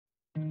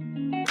Hey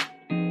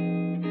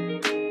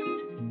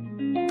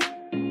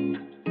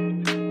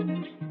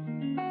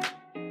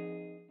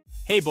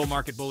Bull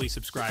Market Bully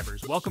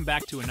subscribers, welcome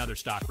back to another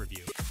stock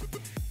review.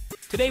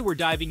 Today we're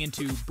diving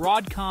into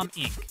Broadcom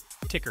Inc.,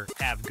 ticker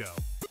Avgo,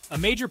 a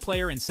major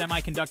player in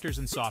semiconductors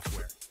and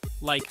software.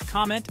 Like,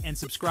 comment, and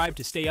subscribe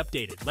to stay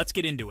updated. Let's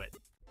get into it.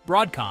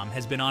 Broadcom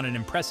has been on an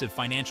impressive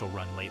financial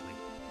run lately.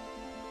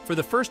 For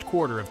the first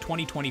quarter of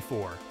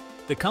 2024,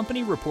 the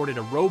company reported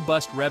a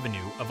robust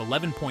revenue of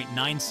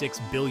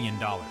 $11.96 billion.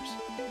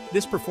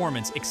 This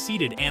performance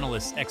exceeded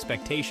analysts'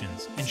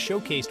 expectations and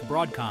showcased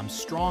Broadcom's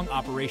strong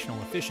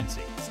operational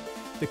efficiency.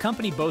 The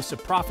company boasts a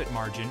profit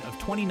margin of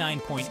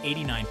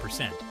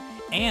 29.89%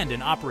 and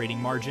an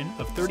operating margin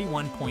of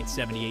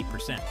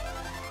 31.78%.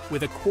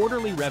 With a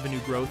quarterly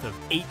revenue growth of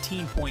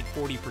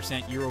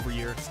 18.40%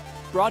 year-over-year,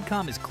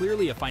 Broadcom is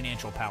clearly a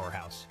financial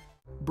powerhouse.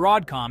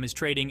 Broadcom is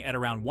trading at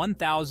around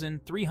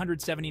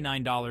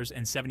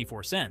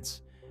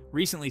 $1,379.74,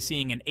 recently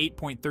seeing an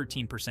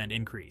 8.13%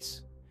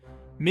 increase.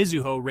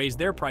 Mizuho raised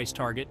their price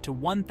target to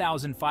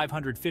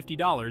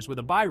 $1,550 with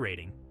a buy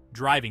rating,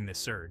 driving this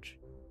surge.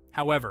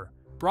 However,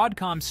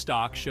 Broadcom's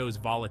stock shows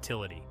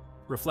volatility,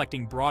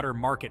 reflecting broader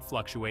market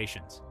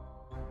fluctuations.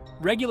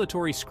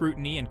 Regulatory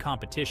scrutiny and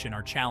competition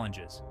are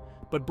challenges,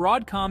 but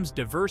Broadcom's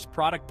diverse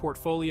product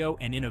portfolio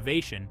and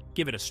innovation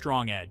give it a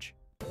strong edge.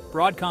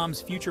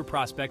 Broadcom's future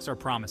prospects are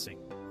promising.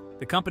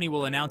 The company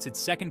will announce its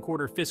second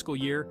quarter fiscal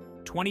year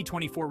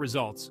 2024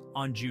 results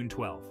on June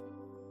 12.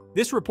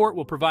 This report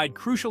will provide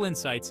crucial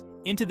insights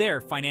into their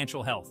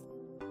financial health.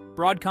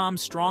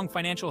 Broadcom's strong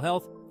financial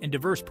health and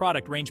diverse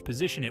product range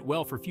position it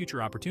well for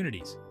future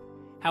opportunities.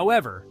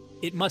 However,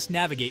 it must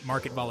navigate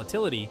market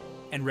volatility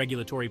and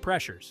regulatory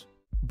pressures.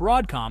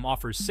 Broadcom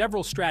offers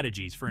several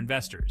strategies for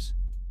investors.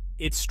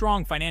 Its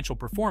strong financial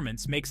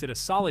performance makes it a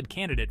solid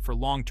candidate for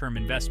long-term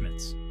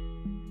investments.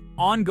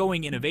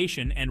 Ongoing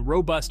innovation and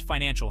robust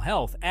financial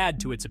health add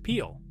to its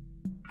appeal.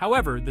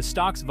 However, the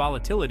stock's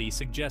volatility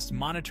suggests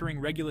monitoring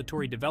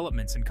regulatory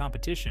developments and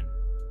competition.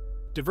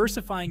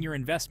 Diversifying your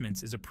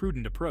investments is a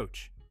prudent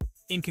approach.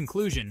 In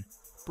conclusion,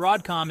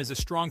 Broadcom is a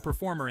strong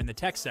performer in the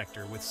tech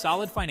sector with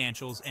solid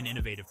financials and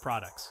innovative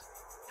products.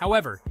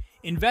 However,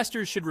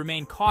 investors should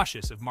remain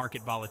cautious of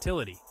market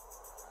volatility.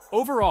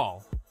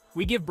 Overall,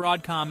 we give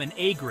Broadcom an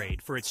A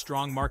grade for its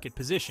strong market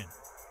position.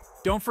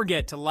 Don't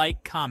forget to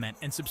like, comment,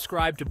 and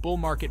subscribe to Bull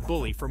Market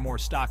Bully for more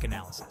stock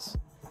analysis.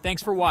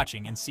 Thanks for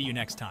watching and see you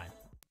next time.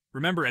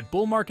 Remember, at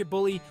Bull Market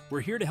Bully, we're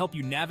here to help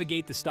you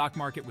navigate the stock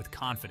market with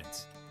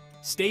confidence.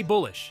 Stay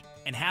bullish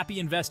and happy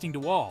investing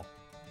to all.